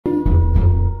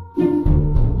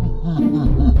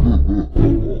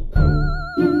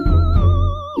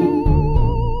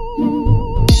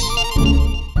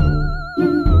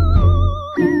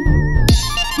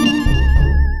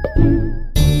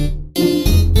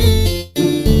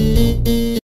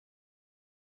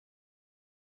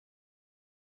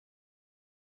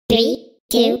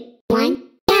2, 1,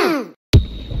 go!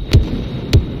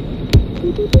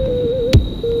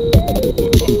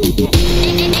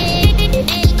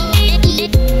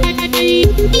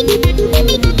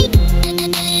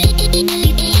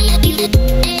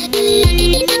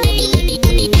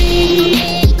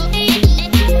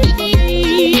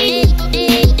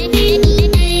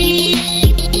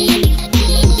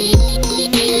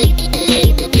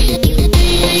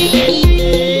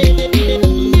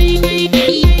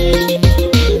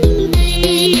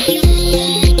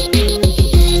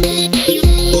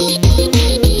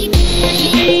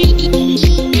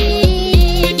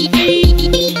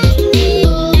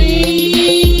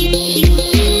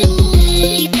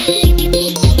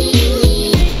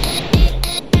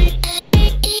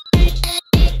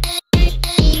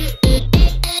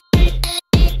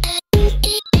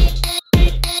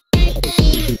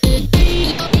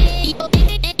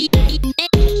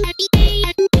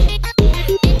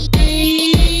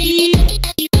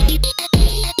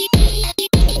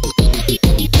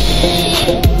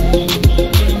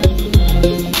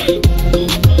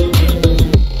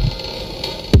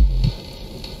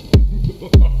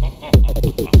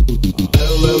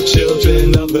 Hello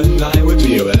children of the night, what do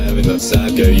you have in the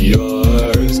sack of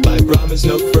yours? I promise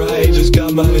no fright, just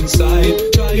come on inside.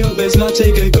 Try your best, not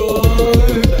take a gourd.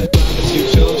 I promise you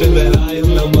children that I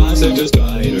am no monster, just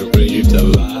trying to bring you to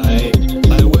life.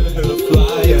 I will hurt a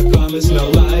fly, I promise no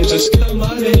lie, just come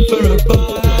on in for a bite.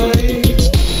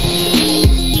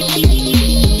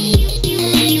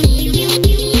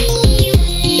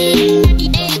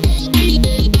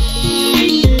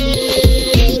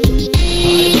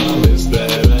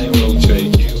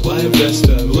 Just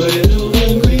a little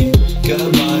hungry.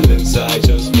 Come on inside,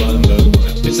 just one look.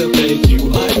 It's a thank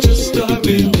you, I just start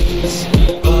release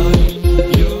on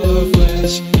your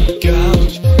flesh.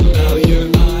 Gouge out your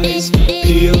eyes,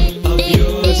 peel off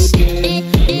your skin,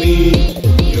 meet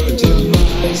your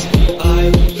demise.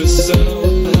 I'm just so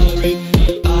hurried,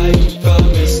 I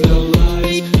promise no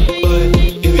lies, but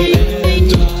in the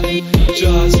end I'm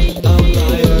just a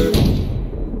liar.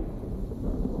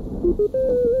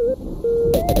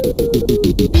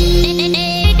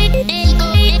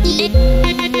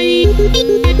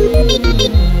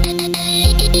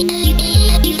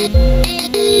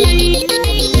 Thank you.